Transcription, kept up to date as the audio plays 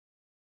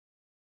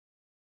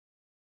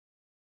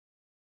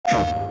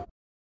Hello,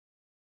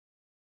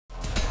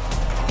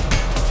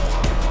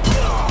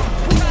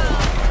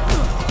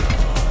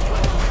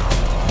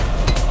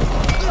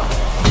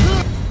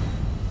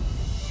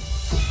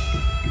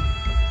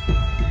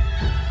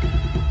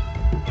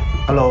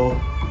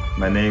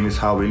 my name is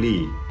Howie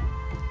Lee.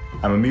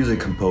 I'm a music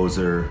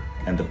composer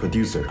and a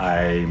producer.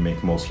 I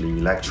make mostly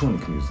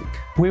electronic music.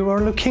 We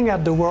were looking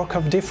at the work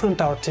of different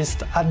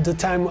artists at the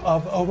time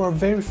of our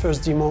very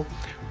first demo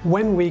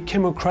when we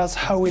came across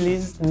Howie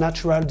Lee's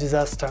Natural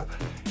Disaster.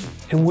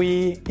 And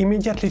we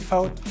immediately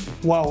thought,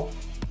 wow,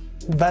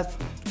 that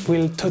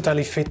will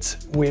totally fit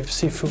with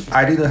Sifu.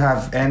 I didn't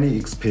have any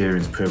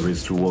experience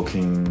previous to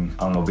working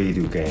on a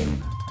video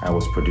game. I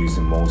was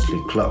producing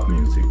mostly club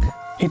music.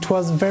 It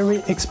was very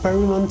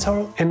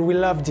experimental and we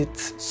loved it,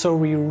 so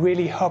we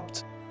really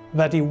hoped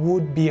that it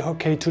would be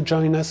okay to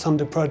join us on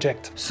the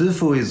project.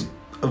 Sifu is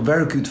a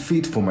very good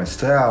fit for my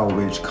style,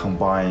 which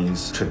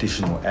combines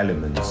traditional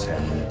elements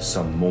and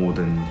some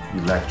modern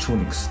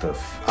electronic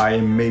stuff. I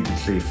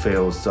immediately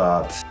felt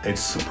that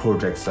it's a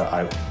project that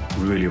I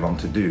really want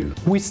to do.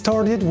 We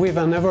started with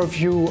an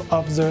overview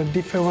of the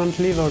different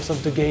levels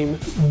of the game.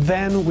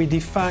 Then we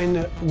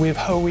defined with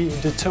Howie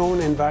the tone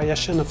and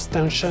variation of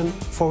tension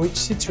for each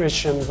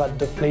situation that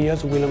the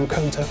players will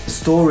encounter. The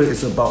story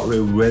is about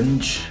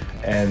revenge,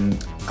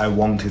 and I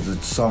wanted the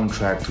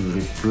soundtrack to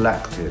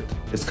reflect it.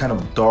 It's kind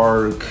of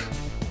dark,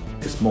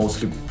 it's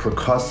mostly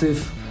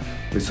percussive,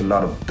 with a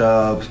lot of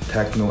dub,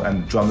 techno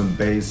and drum and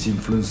bass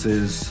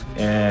influences,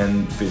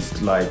 and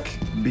with like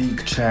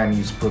big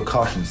Chinese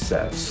percussion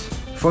sets.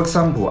 For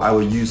example, I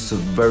will use a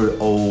very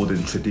old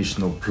and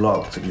traditional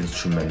plucked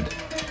instrument,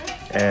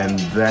 and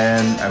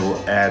then I will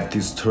add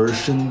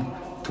distortion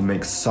to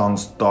make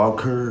sounds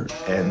darker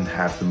and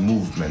have the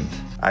movement.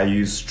 I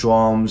use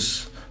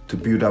drums to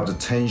build up the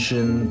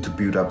tension, to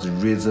build up the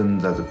rhythm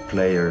that the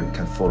player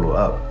can follow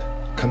up.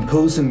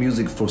 Composing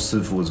music for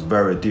Sifu was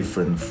very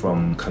different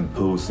from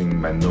composing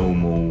my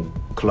normal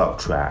club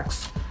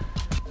tracks.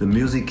 The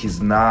music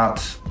is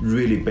not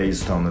really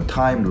based on a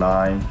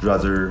timeline,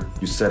 rather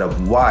you set up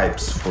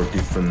vibes for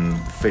different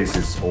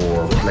phases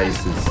or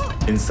places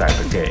inside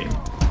the game.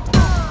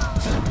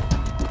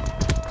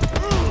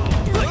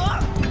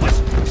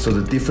 So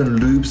the different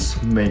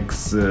loops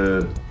makes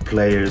the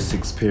player's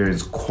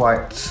experience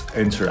quite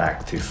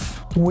interactive.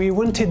 We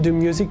wanted the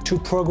music to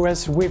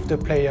progress with the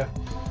player.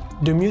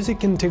 The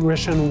music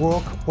integration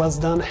work was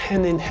done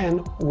hand in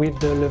hand with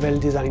the level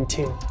design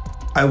team.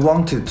 I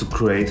wanted to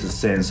create a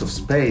sense of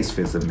space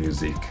with the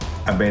music.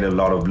 I made a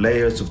lot of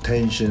layers of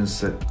tensions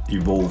that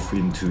evolve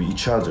into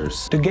each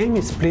other's. The game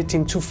is split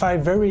into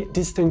 5 very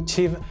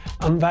distinctive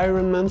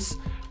environments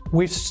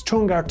with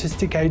strong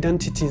artistic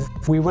identities.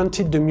 We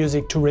wanted the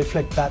music to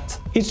reflect that.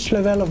 Each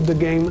level of the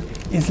game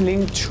is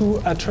linked to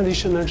a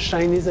traditional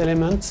Chinese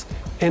element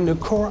and a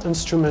core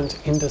instrument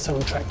in the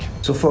soundtrack.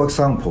 So for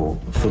example,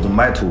 for the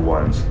metal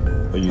ones,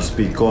 you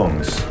speak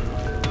gongs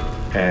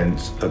and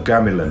a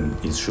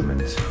gamelan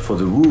instrument. For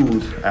the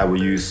wood, I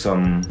will use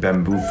some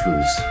bamboo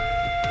flutes.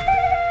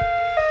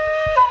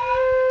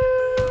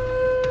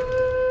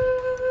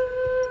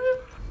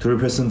 To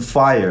represent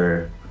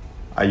fire,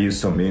 I use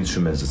some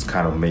instruments that's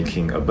kind of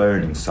making a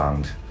burning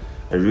sound.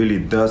 It really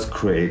does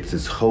create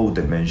this whole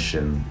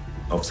dimension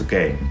of the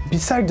game.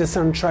 Besides the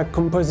soundtrack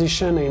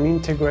composition and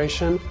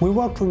integration, we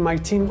worked with my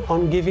team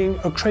on giving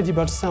a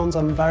credible sound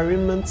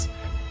environment,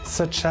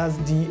 such as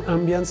the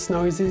ambience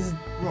noises,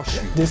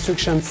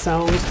 destruction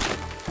sounds,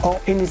 or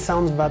any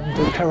sound that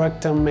the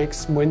character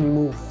makes when he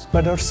moves,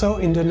 but also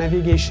in the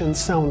navigation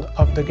sound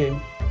of the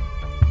game.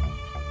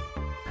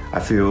 I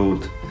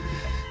feel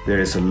there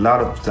is a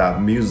lot of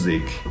that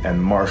music and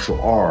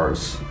martial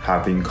arts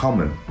have in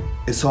common.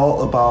 It's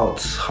all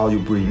about how you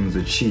bring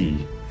the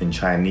qi. In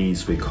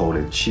Chinese, we call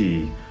it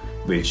qi,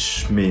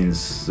 which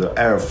means the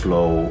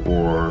airflow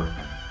or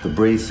the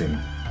breathing.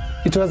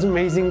 It was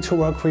amazing to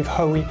work with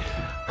Howie.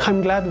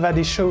 I'm glad that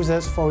he chose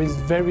us for his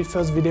very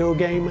first video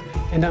game,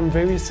 and I'm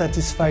very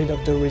satisfied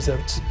of the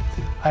results.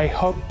 I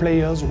hope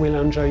players will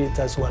enjoy it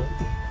as well.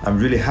 I'm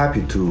really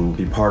happy to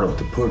be part of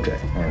the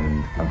project,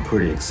 and I'm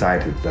pretty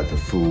excited that the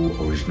full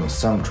original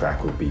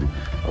soundtrack will be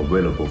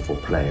available for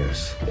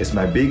players. It's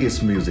my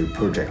biggest music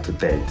project to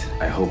date.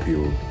 I hope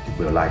you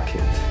will like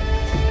it.